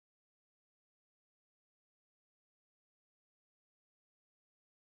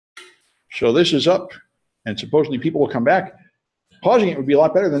So this is up, and supposedly people will come back. Pausing it would be a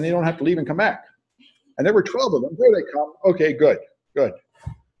lot better than they don't have to leave and come back. And there were 12 of them. There they come. Okay, good, good.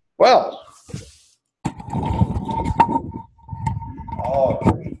 Well,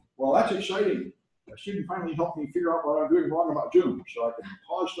 well, that's exciting. A student finally helped me figure out what I'm doing wrong about Zoom, so I can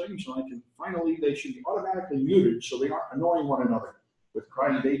pause things, and I can finally, they should be automatically muted so they aren't annoying one another with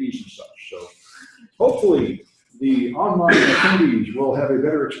crying babies and such. So hopefully the online attendees will have a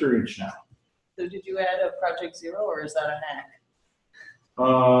better experience now. So did you add a Project Zero, or is that a hack?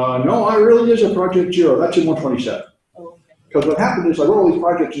 No, it really is a Project Zero. That's in 127. Oh, okay. Because what happened is I wrote all these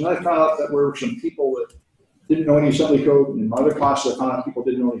projects, and I found out that there were some people that didn't know any assembly code, and in my other classes I found out people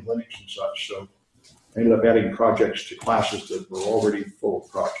didn't know any Linux and such. So I ended up adding projects to classes that were already full of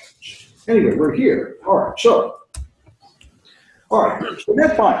projects. Anyway, we're here. All right, so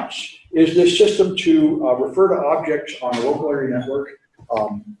NetBinds is this system to refer to objects on a local area network.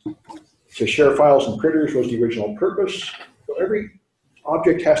 To share files and printers was the original purpose. So every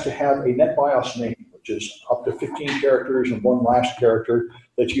object has to have a NetBIOS name, which is up to 15 characters and one last character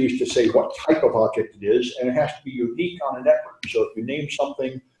that's used to say what type of object it is, and it has to be unique on a network. So if you name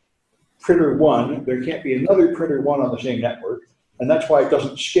something printer 1, there can't be another printer 1 on the same network, and that's why it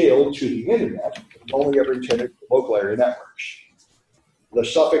doesn't scale to the internet. It's only ever intended for local area networks. The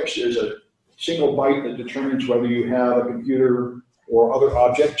suffix is a single byte that determines whether you have a computer or other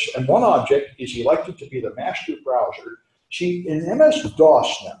objects, and one object is elected to be the master browser. See, in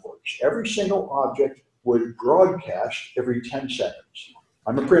MS-DOS networks, every single object would broadcast every 10 seconds.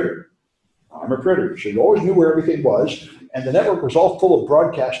 I'm a printer, so you always knew where everything was, and the network was all full of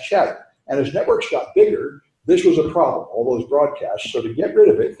broadcast chatter. And as networks got bigger, this was a problem, all those broadcasts. So to get rid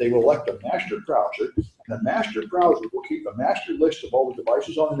of it, they will elect a master browser, and the master browser will keep a master list of all the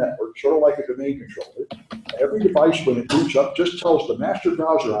devices on the network, sort of like a domain controller. Every device, when it boots up, just tells the master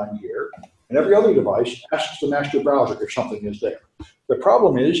browser I'm here, and every other device asks the master browser if something is there. The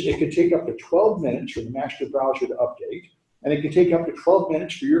problem is it can take up to 12 minutes for the master browser to update, and it can take up to 12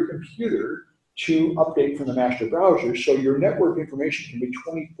 minutes for your computer to update from the master browser, so your network information can be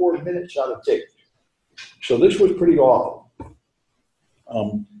 24 minutes out of date. So this was pretty awful.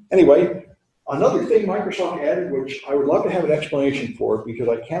 Anyway, another thing Microsoft added, which I would love to have an explanation for, because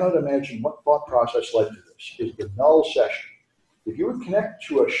I cannot imagine what thought process led to this, is the null session. If you would connect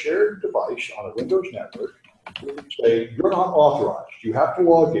to a shared device on a Windows network, it would say you're not authorized. You have to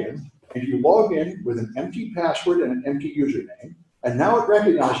log in, and you log in with an empty password and an empty username, and now it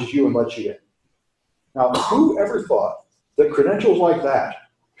recognizes you and lets you in. Now, who ever thought that credentials like that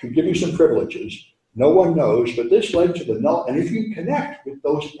could give you some privileges? No one knows, but this led to the null. And if you connect with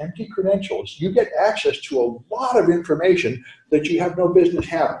those empty credentials, you get access to a lot of information that you have no business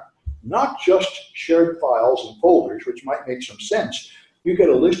having. Not just shared files and folders, which might make some sense. You get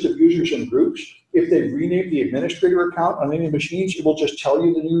a list of users and groups. If they rename the administrator account on any machines, it will just tell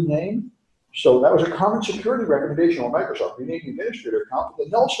you the new name. So that was a common security recommendation on Microsoft. Rename the administrator account, but the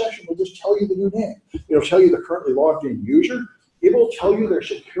null session will just tell you the new name. It'll tell you the currently logged in user. It will tell you their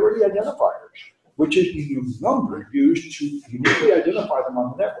security identifiers, which is the number used to uniquely identify them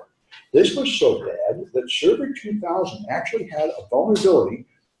on the network. This was so bad that Server 2000 actually had a vulnerability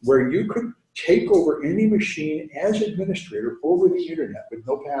where you could take over any machine as administrator over the internet with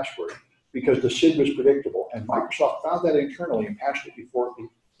no password because the SID was predictable. And Microsoft found that internally and patched it before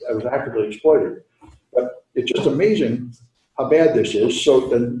it was actively exploited. But it's just amazing how bad this is. So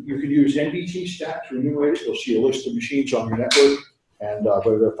then you can use NBT stat to enumerate it. You'll see a list of machines on your network and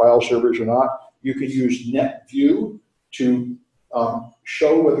whether they're file servers or not. You can use NetView to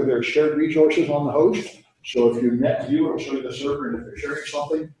show whether there are shared resources on the host. So if you NetView, it'll show you the server, and if they're sharing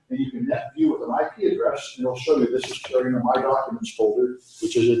something, then you can NetView with an IP address, and it'll show you this is sharing a My Documents folder,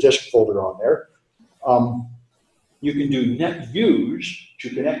 which is a disk folder on there. You can do NetViews to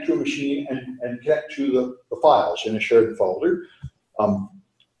connect to a machine and connect to the files in a shared folder.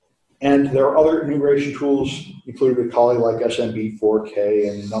 And there are other enumeration tools included with Corley like SMB4K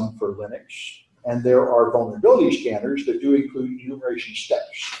and Num for Linux. And there are vulnerability scanners that do include enumeration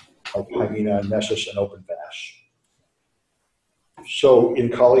steps, like Hyena and Nessus and OpenFast. So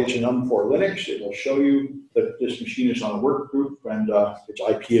in Corley's Num for Linux, it will show you that this machine is on a work group and its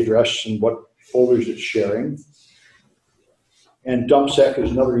IP address and what folders it's sharing. And DumpSec is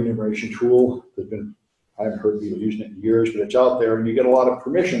another enumeration tool that's I haven't heard people using it in years, but it's out there, and you get a lot of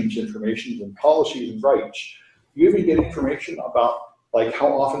permissions information and policies and rights. You even get information about like how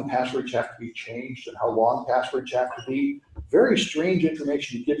often passwords have to be changed and how long passwords have to be. Very strange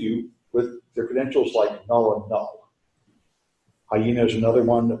information to give you with their credentials like null and null. Hyena is another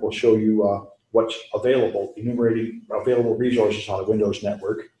one that will show you what's available, enumerating available resources on a Windows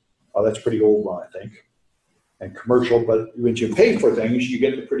network. That's a pretty old one, I think, and commercial. But when you pay for things, you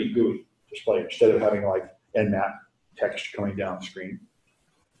get the pretty GUI display instead of having like Nmap text coming down the screen.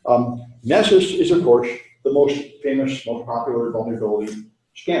 Nessus is, of course, the most famous, most popular vulnerability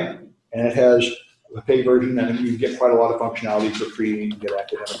scanner. And it has a paid version, and you get quite a lot of functionality for free. You can get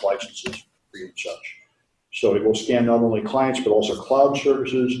academic licenses free and such. So it will scan not only clients, but also cloud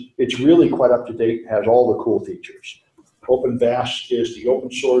services. It's really quite up to date, has all the cool features. OpenVAS is the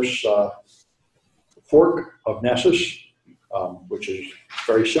open source fork of Nessus, which is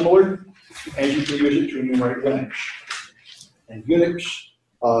very similar, and you can use it to enumerate Linux. And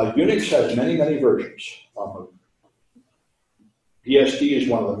Unix has many, many versions. BSD is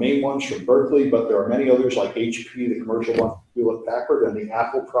one of the main ones from Berkeley, but there are many others like HP, the commercial one, Hewlett-Packard, and the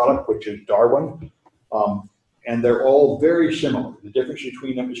Apple product, which is Darwin. And they're all very similar. The difference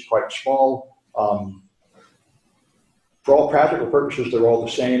between them is quite small. For all practical purposes, they're all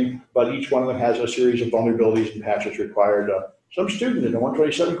the same, but each one of them has a series of vulnerabilities and patches required. Some student in the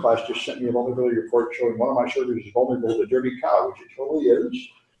 127 class just sent me a vulnerability report showing one of my servers is vulnerable to Dirty Cow, which it totally is.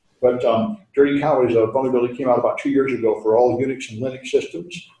 But Dirty Cow is a vulnerability that came out about 2 years ago for all Unix and Linux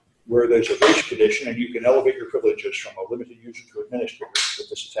systems, where there's a race condition and you can elevate your privileges from a limited user to administrator with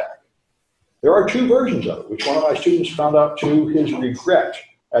this attack. There are 2 versions of it, which one of my students found out to his regret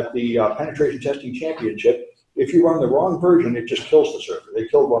at the penetration testing championship. If you run the wrong version, it just kills the server. They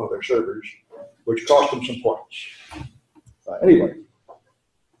killed one of their servers, which cost them some points. Anyway,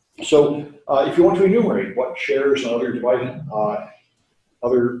 so if you want to enumerate what shares and other devices,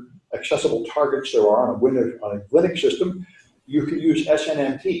 other accessible targets there are on a Linux system, you can use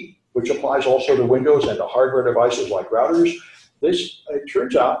SNMP, which applies also to Windows and to hardware devices like routers. This, it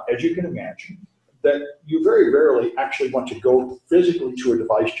turns out, as you can imagine, that you very rarely actually want to go physically to a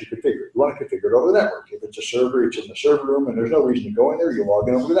device to configure. You want to configure it over the network. If it's a server, it's in the server room, and there's no reason to go in there. You log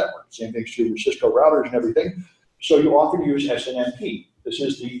in over the network. Same thing's true with Cisco routers and everything. So you often use SNMP. This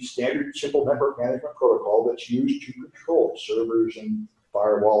is the standard simple network management protocol that's used to control servers and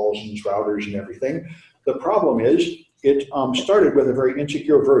firewalls and routers and everything. The problem is it started with a very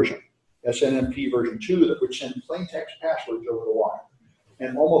insecure version, SNMP version 2, that would send plain text passwords over the wire.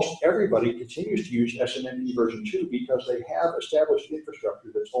 And almost everybody continues to use SNMP version 2 because they have established infrastructure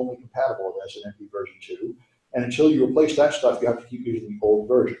that's only compatible with SNMP version 2. And until you replace that stuff, you have to keep using the old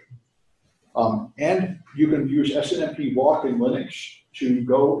version. And you can use SNMP walk in Linux to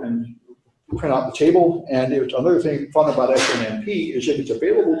go and print out the table. And it's another thing fun about SNMP is if it's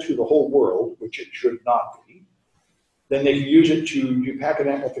available to the whole world, which it should not be, then they can use it to do packet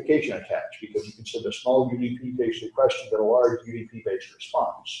amplification attacks because you can send a small UDP-based request and get a large UDP-based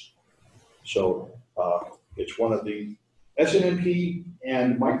response. So it's one of the SNMP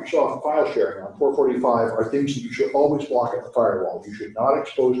and Microsoft file sharing on 445 are things that you should always block at the firewall. You should not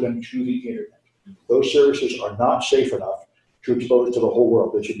expose them to the internet. Those services are not safe enough to expose to the whole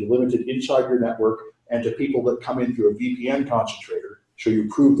world. They should be limited inside your network and to people that come in through a VPN concentrator, so you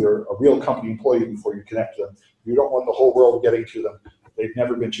prove they're a real company employee before you connect to them. You don't want the whole world getting to them. They've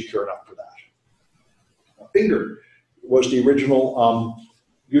never been secure enough for that. Finger was the original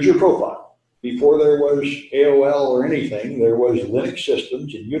user profile. Before there was AOL or anything, there was Linux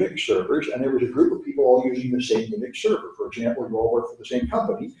systems and Unix servers, and there was a group of people all using the same Unix server. For example, you all work for the same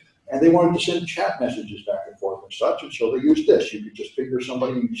company, and they wanted to send chat messages back and forth and such, and so they used this. You could just finger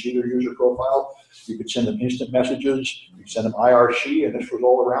somebody, you could see their user profile, you could send them instant messages, you could send them IRC, and this was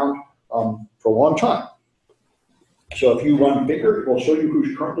all around for a long time. So if you run Finger, it will show you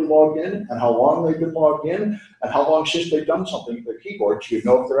who's currently logged in and how long they've been logged in and how long since they've done something with their keyboard, so you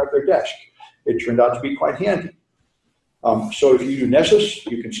know if they're at their desk. It turned out to be quite handy. So if you do Nessus,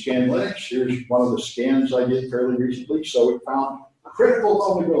 you can scan Linux. Here's one of the scans I did fairly recently. So it found critical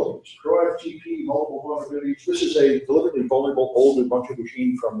vulnerabilities, ProFTP, multiple vulnerabilities. This is a deliberately vulnerable old Ubuntu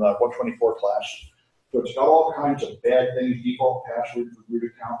machine from the 124 class. So it's got all kinds of bad things, default password for root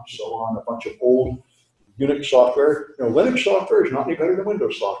account and so on, a bunch of old Unix software. You know, Linux software is not any better than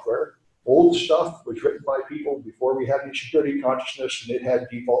Windows software. Old stuff was written by people before we had any security consciousness, and it had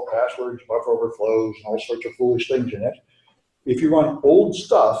default passwords, buffer overflows, and all sorts of foolish things in it. If you run old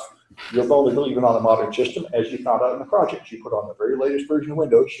stuff, you're vulnerable even on a modern system, as you found out in the project. You put on the very latest version of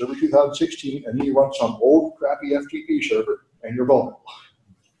Windows, Server 2016, and then you run some old crappy FTP server, and you're vulnerable.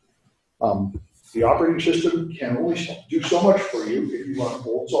 The operating system can only do so much for you if you run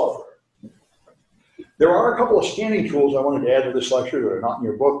old software. There are a couple of scanning tools I wanted to add to this lecture that are not in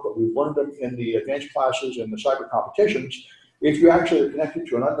your book, but we've learned them in the advanced classes and the cyber competitions. If you actually are connected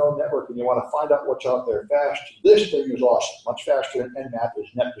to an unknown network and you want to find out what's out there fast, this thing is awesome. Much faster than Nmap is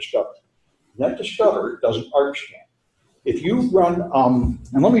NetDiscover. NetDiscover does an ARC scan. if you run,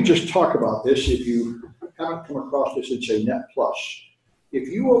 and let me just talk about this if you haven't come across this in, say, Net Plus. If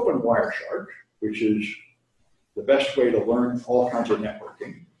you open Wireshark, which is the best way to learn all kinds of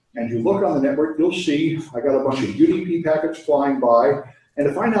networking, and you look on the network, you'll see I got a bunch of UDP packets flying by. And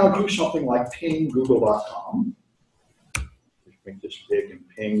if I now do something like ping google.com, let's make this big and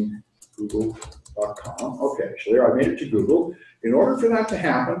ping google.com. Okay, so there I made it to Google. In order for that to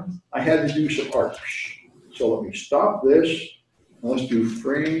happen, I had to do some ARPs. So let me stop this. Let's do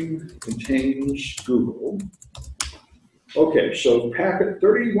frame contains Google. Okay, so packet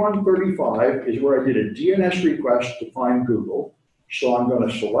 3135 is where I did a DNS request to find Google. So I'm going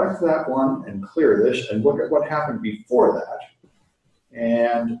to select that one and clear this and look at what happened before that.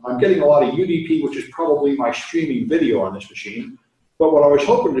 And I'm getting a lot of UDP, which is probably my streaming video on this machine. But what I was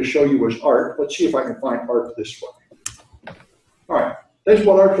hoping to show you was ARP. Let's see if I can find ARP this way. All right, that's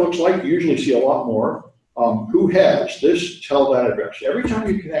what ARP looks like. You usually see a lot more. Who has this telnet address? Every time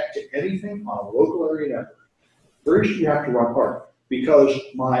you connect to anything on a local area network, first you have to run ARP because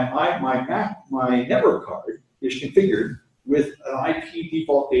my network card is configured with an IP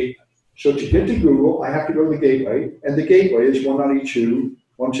default gateway. So to get to Google, I have to go to the gateway, and the gateway is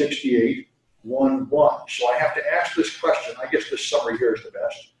 192.168.1.1. So I have to ask this question. I guess this summary here is the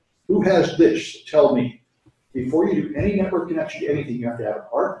best. Who has this? Tell me. Before you do any network connection to anything, you have to have an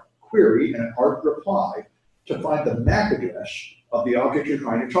ARP query and an ARP reply to find the MAC address of the object you're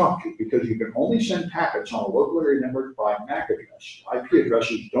trying to talk to, because you can only send packets on a local area network by MAC address. IP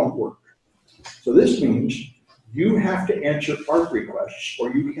addresses don't work. So this means you have to answer ARP requests,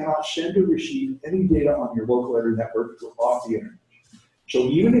 or you cannot send or receive any data on your local area network off the internet. So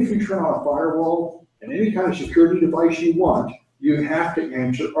even if you turn on a firewall and any kind of security device you want, you have to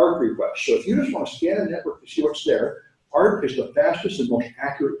answer ARP requests. So if you just want to scan a network to see what's there, ARP is the fastest and most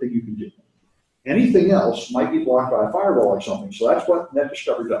accurate thing you can do. Anything else might be blocked by a firewall or something. So that's what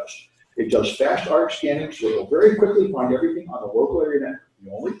NetDiscover does. It does fast ARP scanning, so it'll very quickly find everything on the local area network.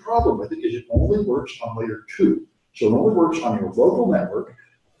 The only problem with it is it only works on layer 2. So it only works on your local network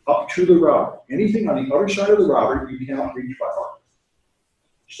up to the router. Anything on the other side of the router, you cannot reach by ARP.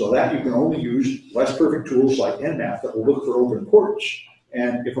 So that you can only use less perfect tools like Nmap that will look for open ports.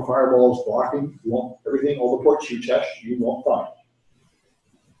 And if a firewall is blocking everything, all the ports you test, you won't find it.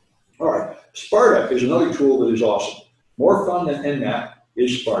 All right, Sparta is another tool that is awesome. More fun than Nmap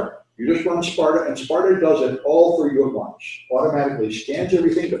is Sparta. You just run Sparta, and Sparta does it all for you at once. Automatically scans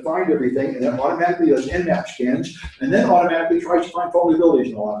everything to find everything, and then automatically does Nmap scans, and then automatically tries to find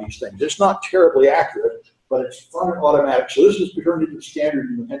vulnerabilities in a lot of these things. It's not terribly accurate, but it's fun and automatic. So this has turned into the standard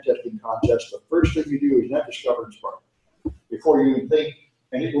in the pen testing contest. The first thing you do is NetDiscover and Sparta before you even think,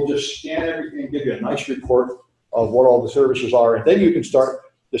 and it will just scan everything and give you a nice report of what all the services are, and then you can start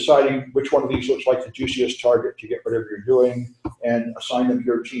deciding which one of these looks like the juiciest target to get whatever you're doing and assign them to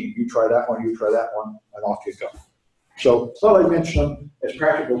your team. You try that one, you try that one, and off you go. So thought I'd mention them as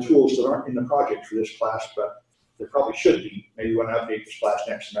practical tools that aren't in the project for this class, but there probably should be. Maybe when I update this class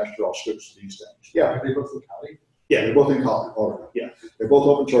next semester, I'll switch to these things. Yeah. Are they both in Kali? Yeah, they're both in Kali. All right. Yeah, they're both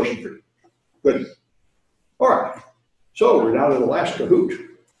open source and free. Good. All right. So we're down to the last Kahoot,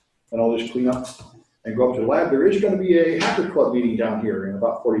 and I'll just clean up and go up to the lab. There is going to be a Hacker Club meeting down here in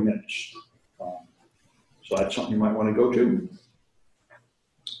about 40 minutes. So that's something you might want to go to.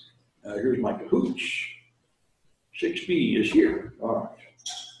 Here's my Kahoots. 6B is here. All right.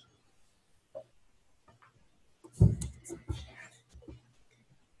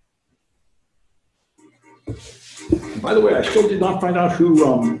 And by the way, I still did not find out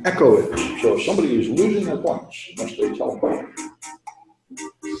who Echo is. So if somebody is losing their points, unless they tell me.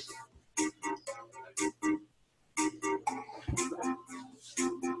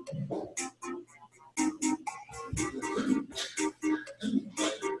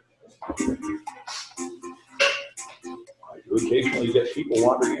 Occasionally get people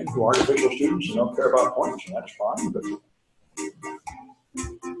wandering in who aren't official students and don't care about points, and that's fine. But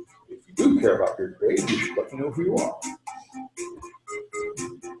if you do care about your grade, you should let me know who you are.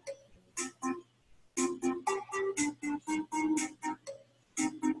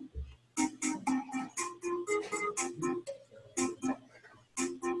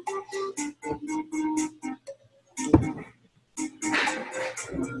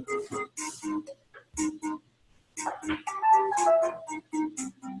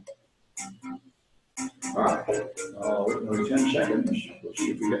 All right, wait another 10 seconds. Let's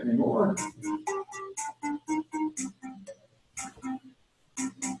see if we get any more.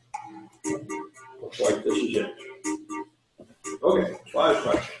 Looks like this is it. Okay, last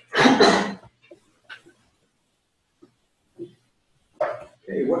question.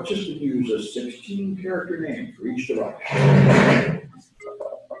 Okay, what what system uses a 16-character name for each device?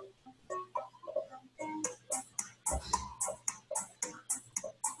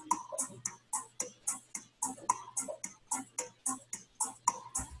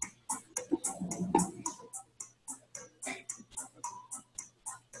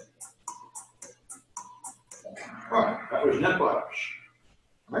 All right, that was NetBIOS.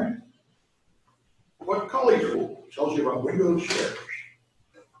 Right? What Corley tool tells you about Windows shares?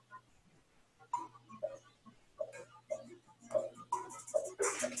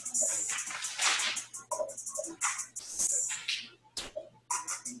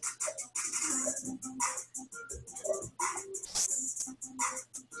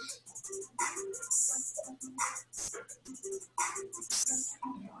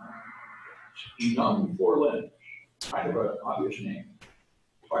 None for Linux. Kind of an obvious name.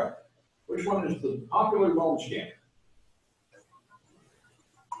 All right. Which one is the popular Bowne scanner?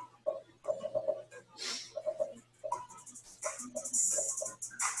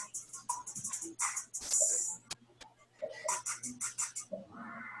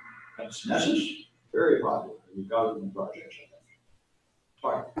 That's Nessus. Very popular. You've got it in projects, I think.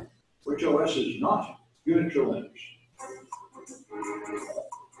 All right. Which OS is not Unix or Linux?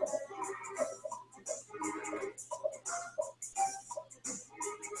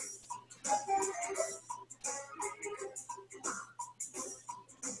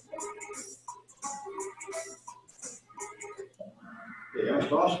 The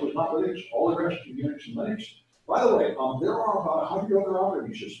MS-DOS was not Linux. All the rest are Unix and Linux. By the way, there are about 100 other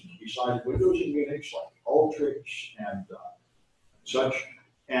operating systems besides Windows and Unix, like Ultrix and such.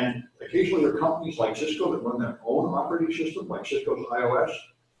 And occasionally there are companies like Cisco that run their own operating system, like Cisco's iOS.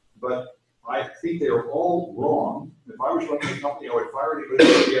 But I think they are all wrong. If I was running a company, I would fire anybody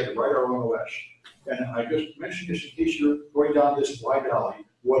if we had to write our own OS. And I just mentioned this in case you're going down this wide alley.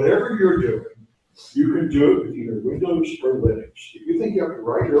 Whatever you're doing, you can do it with either Windows or Linux. If you think you have to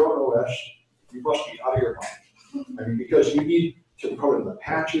write your own OS, you must be out of your mind. I mean, because you need to put in the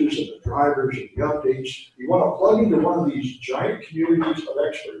patches and the drivers and the updates. You want to plug into one of these giant communities of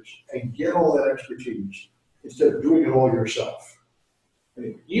experts and get all that expertise instead of doing it all yourself. I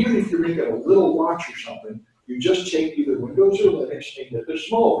mean, even if you're making a little watch or something, you just take either Windows or Linux and get the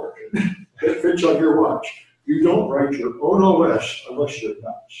small version that fits on your watch. You don't write your own OS unless you're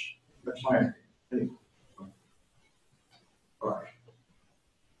nuts. That's my opinion. Anyway. All right.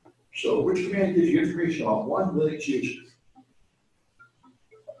 So which command gives you information on one Linux user?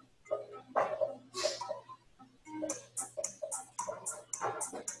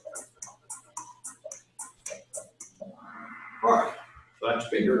 All right, so that's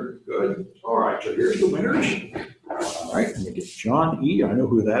bigger, good. All right, so here's the winners. All right, let me get John E, I know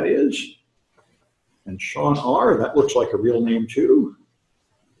who that is. And Sean R, that looks like a real name too.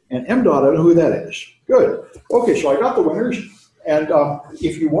 And M. Dot, I know who that is. Good. Okay, so I got the winners. And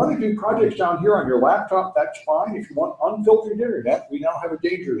if you want to do projects down here on your laptop, that's fine. If you want unfiltered internet, we now have a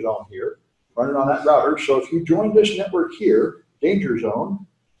danger zone here running on that router. So if you join this network here, danger zone,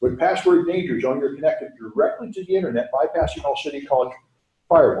 with password danger zone, you're connected directly to the internet, bypassing all City College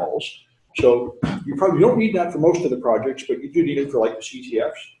firewalls. So you probably don't need that for most of the projects, but you do need it for like the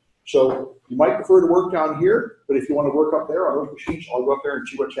CTFs. So you might prefer to work down here, but if you want to work up there on those machines, I'll go up there and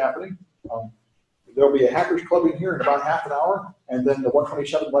see what's happening. There'll be a hackers club in here in about half an hour, and then the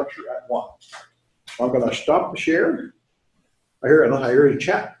 127 lecture at 1. I'm going to stop the share. I hear a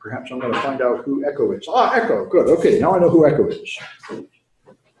chat. Perhaps I'm going to find out who Echo is. Ah, Echo. Good. Okay, now I know who Echo is.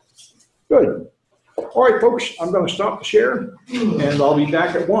 Good. All right, folks, I'm going to stop the share, and I'll be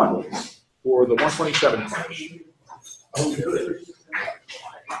back at 1 for the 127 class.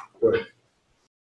 Good.